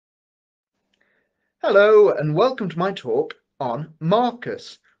Hello and welcome to my talk on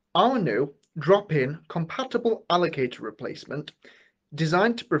MarkUs, our new drop-in compatible allocator replacement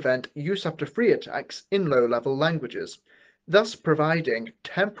designed to prevent use after free attacks in low-level languages, thus providing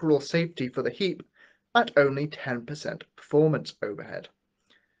temporal safety for the heap at only 10% performance overhead.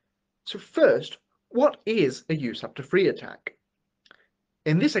 So first, what is a use after free attack?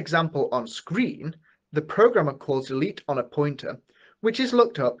 In this example on screen, the programmer calls delete on a pointer, which is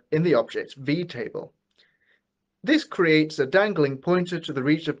looked up in the object's v table. This creates a dangling pointer to the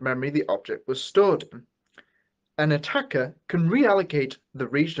region of memory the object was stored in. An attacker can reallocate the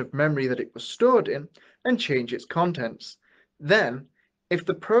region of memory that it was stored in and change its contents. Then, if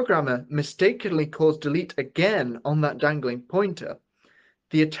the programmer mistakenly calls delete again on that dangling pointer,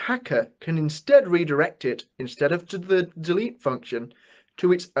 the attacker can instead redirect it, instead of to the delete function,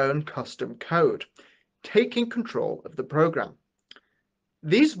 to its own custom code, taking control of the program.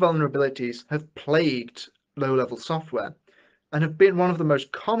 These vulnerabilities have plagued low-level software and have been one of the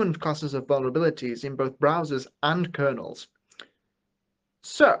most common classes of vulnerabilities in both browsers and kernels.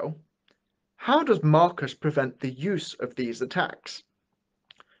 So, how does MarkUs prevent the use of these attacks?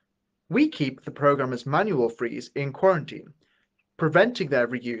 We keep the programmer's manual freeze in quarantine, preventing their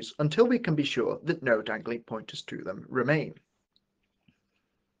reuse until we can be sure that no dangling pointers to them remain.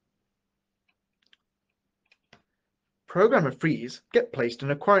 Programmer frees get placed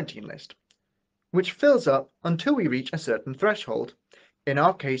in a quarantine list, which fills up until we reach a certain threshold, in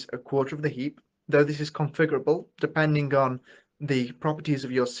our case a quarter of the heap, though this is configurable depending on the properties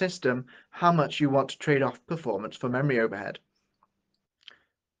of your system, how much you want to trade off performance for memory overhead.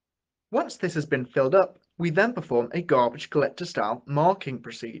 Once this has been filled up, we then perform a garbage collector style marking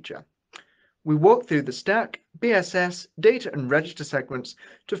procedure. We walk through the stack, BSS, data and register segments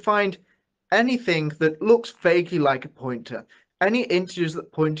to find anything that looks vaguely like a pointer, any integers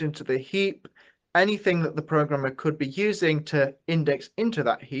that point into the heap, anything that the programmer could be using to index into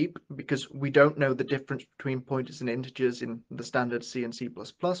that heap, because we don't know the difference between pointers and integers in the standard C and C++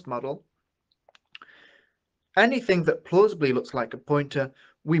 model. Anything that plausibly looks like a pointer,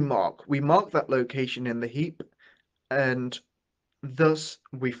 we mark. We mark that location in the heap, and thus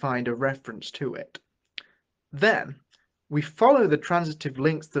we find a reference to it. Then we follow the transitive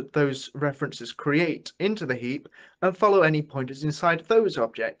links that those references create into the heap and follow any pointers inside those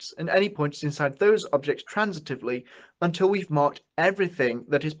objects and any pointers inside those objects transitively until we've marked everything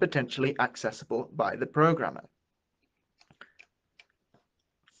that is potentially accessible by the programmer.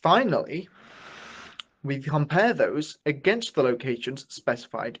 Finally, we compare those against the locations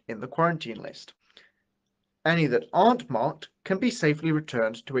specified in the quarantine list. Any that aren't marked can be safely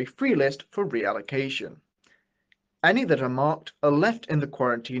returned to a free list for reallocation. Any that are marked are left in the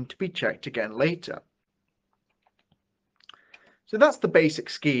quarantine to be checked again later. So that's the basic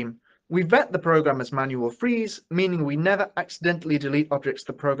scheme. We vet the programmer's manual freeze, meaning we never accidentally delete objects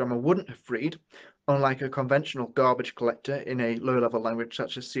the programmer wouldn't have freed, unlike a conventional garbage collector in a low-level language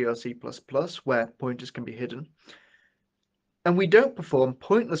such as C or C++, where pointers can be hidden. And we don't perform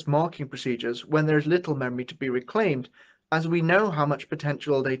pointless marking procedures when there is little memory to be reclaimed, as we know how much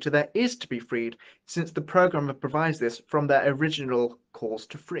potential data there is to be freed, since the programmer provides this from their original calls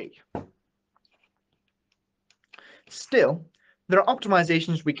to free. Still, there are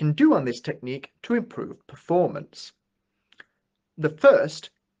optimizations we can do on this technique to improve performance. The first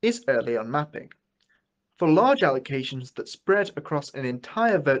is early on mapping. For large allocations that spread across an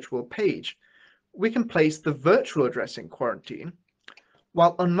entire virtual page, we can place the virtual address in quarantine,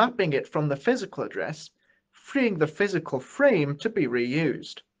 while unmapping it from the physical address, freeing the physical frame to be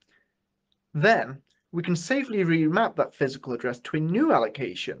reused. Then, we can safely remap that physical address to a new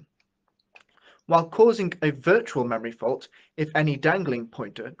allocation, while causing a virtual memory fault if any dangling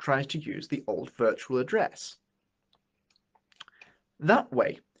pointer tries to use the old virtual address. That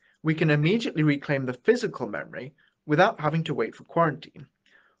way, we can immediately reclaim the physical memory without having to wait for quarantine,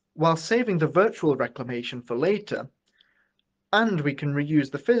 while saving the virtual reclamation for later, and we can reuse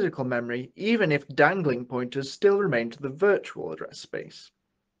the physical memory even if dangling pointers still remain to the virtual address space.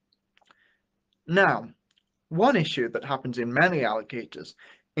 Now, one issue that happens in many allocators,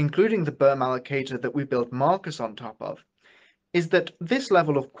 including the BERM allocator that we build MarkUs on top of, is that this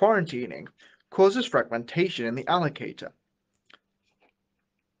level of quarantining causes fragmentation in the allocator.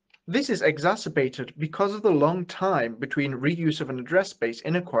 This is exacerbated because of the long time between reuse of an address space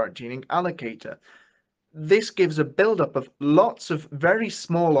in a quarantining allocator. This gives a buildup of lots of very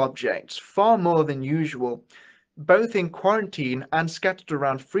small objects, far more than usual, both in quarantine and scattered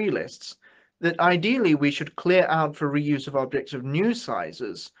around free lists, that ideally we should clear out for reuse of objects of new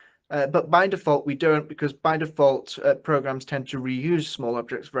sizes, but by default we don't, because by default programs tend to reuse small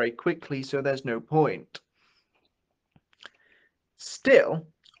objects very quickly, so there's no point. Still,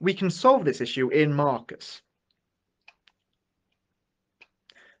 we can solve this issue in MarkUs.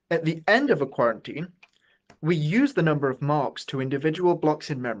 At the end of a quarantine, we use the number of marks to individual blocks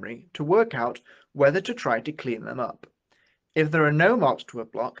in memory to work out whether to try to clean them up. If there are no marks to a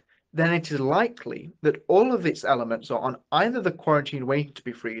block, then it is likely that all of its elements are on either the quarantine waiting to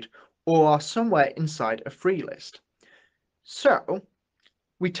be freed or are somewhere inside a free list. So,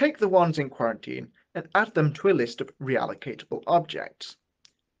 we take the ones in quarantine and add them to a list of reallocatable objects.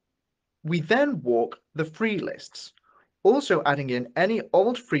 We then walk the free lists, also adding in any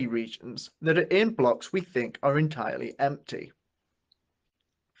old free regions that are in blocks we think are entirely empty.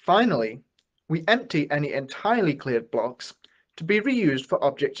 Finally, we empty any entirely cleared blocks to be reused for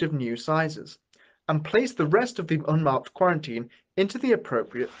objects of new sizes, and place the rest of the unmarked quarantine into the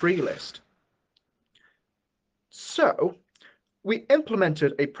appropriate free list. So, we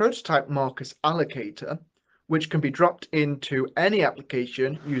implemented a prototype MarkUs allocator, which can be dropped into any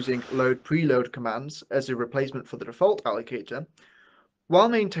application using load preload commands as a replacement for the default allocator, while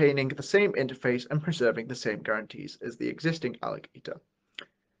maintaining the same interface and preserving the same guarantees as the existing allocator.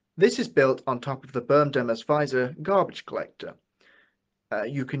 This is built on top of the Berm Visor garbage collector.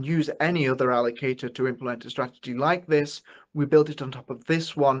 You can use any other allocator to implement a strategy like this. We built it on top of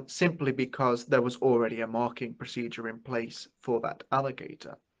this one simply because there was already a marking procedure in place for that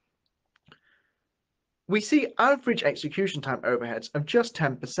allocator. We see average execution time overheads of just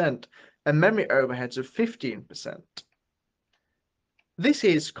 10% and memory overheads of 15%. This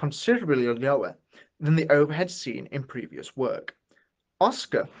is considerably lower than the overheads seen in previous work.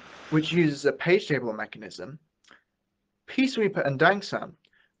 Oscar, which uses a page table mechanism, Peaceweeper and Dangsan,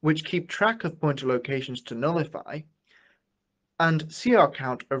 which keep track of pointer locations to nullify, and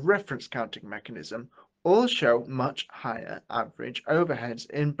CRCount, a reference counting mechanism, all show much higher average overheads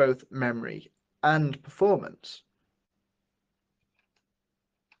in both memory and performance.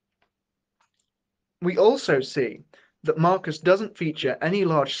 We also see that MarkUs doesn't feature any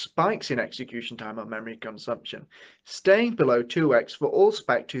large spikes in execution time or memory consumption, staying below 2x for all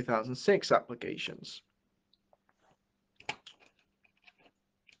Spec 2006 applications.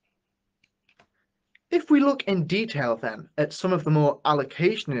 If we look in detail then at some of the more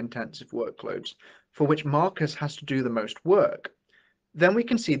allocation-intensive workloads for which MarkUs has to do the most work, then we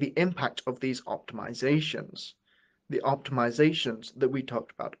can see the impact of these optimizations, the optimizations that we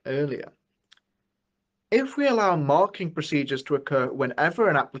talked about earlier. If we allow marking procedures to occur whenever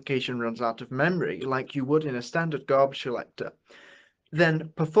an application runs out of memory, like you would in a standard garbage collector,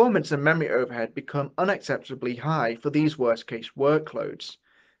 then performance and memory overhead become unacceptably high for these worst-case workloads.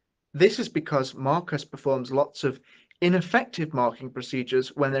 This is because MarkUs performs lots of ineffective marking procedures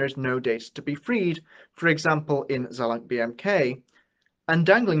when there is no data to be freed, for example in Zalanc BMK, and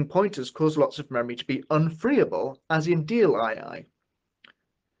dangling pointers cause lots of memory to be unfreeable, as in Deal II.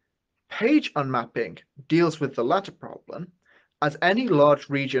 Page unmapping deals with the latter problem, as any large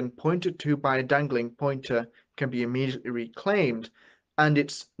region pointed to by a dangling pointer can be immediately reclaimed, and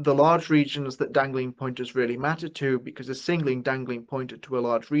it's the large regions that dangling pointers really matter to, because a singling dangling pointer to a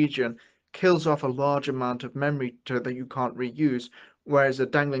large region kills off a large amount of memory that you can't reuse, whereas a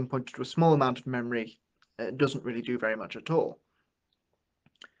dangling pointer to a small amount of memory doesn't really do very much at all.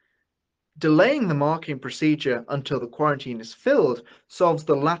 Delaying the marking procedure until the quarantine is filled solves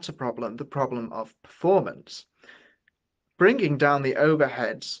the latter problem, the problem of performance, bringing down the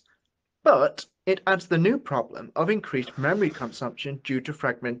overheads, but it adds the new problem of increased memory consumption due to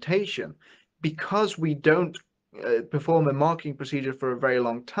fragmentation. Because we don't perform a marking procedure for a very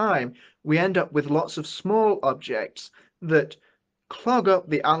long time, we end up with lots of small objects that clog up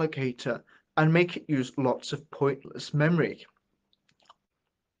the allocator and make it use lots of pointless memory.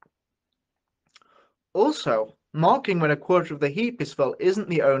 Also, marking when a quarter of the heap is full isn't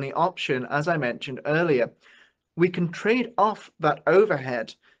the only option, as I mentioned earlier. We can trade off that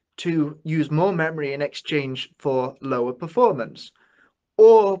overhead to use more memory in exchange for lower performance.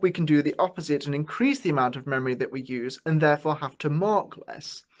 Or we can do the opposite and increase the amount of memory that we use and therefore have to mark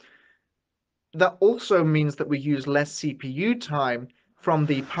less. That also means that we use less CPU time from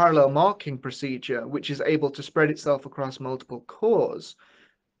the parallel marking procedure, which is able to spread itself across multiple cores.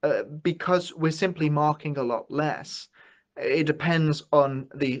 Because we're simply marking a lot less. It depends on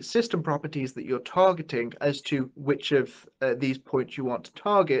the system properties that you're targeting as to which of these points you want to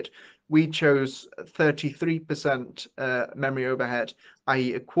target. We chose 33% memory overhead,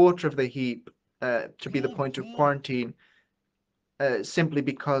 i.e. a quarter of the heap, to be the point of quarantine, simply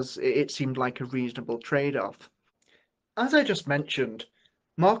because it seemed like a reasonable trade-off. As I just mentioned,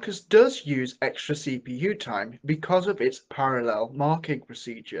 MarkUs does use extra CPU time because of its parallel marking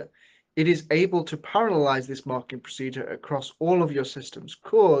procedure. It is able to parallelize this marking procedure across all of your system's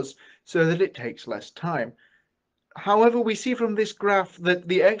cores so that it takes less time. However, we see from this graph that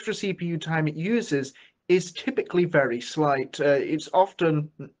the extra CPU time it uses is typically very slight. It's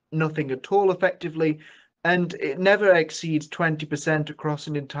often nothing at all effectively, and it never exceeds 20% across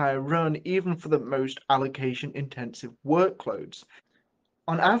an entire run, even for the most allocation-intensive workloads.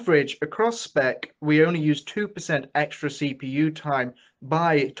 On average, across spec, we only use 2% extra CPU time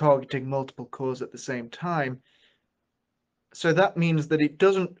by targeting multiple cores at the same time. So that means that it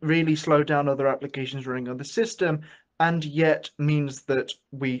doesn't really slow down other applications running on the system, and yet means that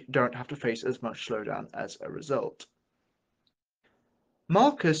we don't have to face as much slowdown as a result.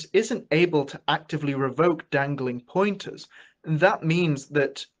 MarkUs isn't able to actively revoke dangling pointers, and that means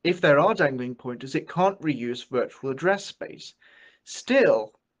that if there are dangling pointers, it can't reuse virtual address space.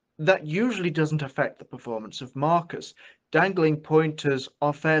 Still, that usually doesn't affect the performance of MarkUs. Dangling pointers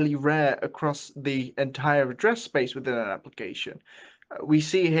are fairly rare across the entire address space within an application. We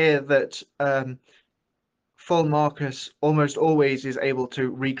see here that full MarkUs almost always is able to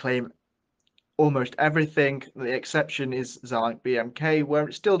reclaim almost everything. The exception is Xalink BMK, where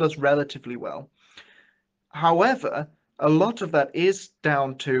it still does relatively well. However, a lot of that is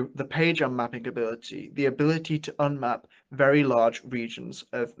down to the page unmapping ability, the ability to unmap very large regions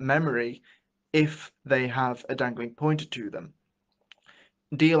of memory if they have a dangling pointer to them.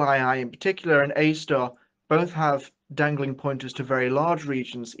 DLII in particular and A-star both have dangling pointers to very large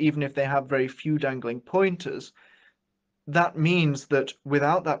regions, even if they have very few dangling pointers. That means that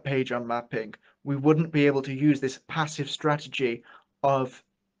without that page unmapping, we wouldn't be able to use this passive strategy of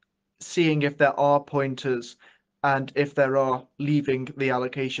seeing if there are pointers and if there are, leaving the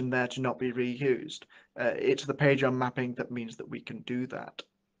allocation there to not be reused. It's the page unmapping that means that we can do that.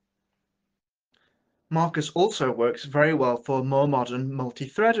 MarkUs also works very well for more modern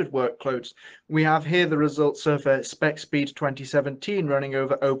multi-threaded workloads. We have here the results of SpecSpeed 2017 running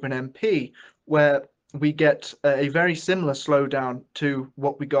over OpenMP, where we get a very similar slowdown to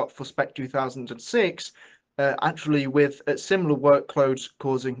what we got for Spec 2006, actually with similar workloads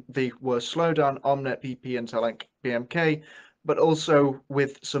causing the worst slowdown, Omnet PP and Xalink BMK, but also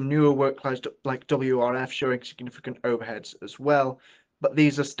with some newer workloads like WRF showing significant overheads as well. But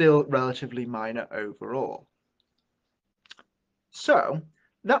these are still relatively minor overall. So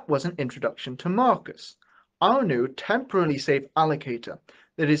that was an introduction to MarkUs, our new temporarily safe allocator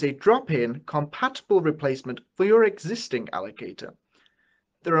that is a drop-in compatible replacement for your existing allocator.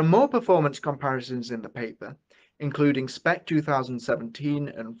 There are more performance comparisons in the paper, including Spec 2017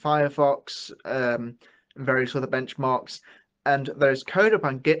 and Firefox, and various other benchmarks, and there's code up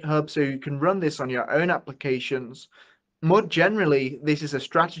on GitHub so you can run this on your own applications. More generally, this is a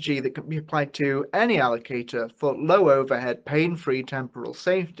strategy that can be applied to any allocator for low overhead, pain-free temporal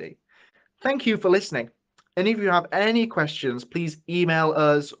safety. Thank you for listening. And if you have any questions, please email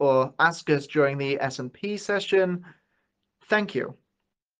us or ask us during the S&P session. Thank you.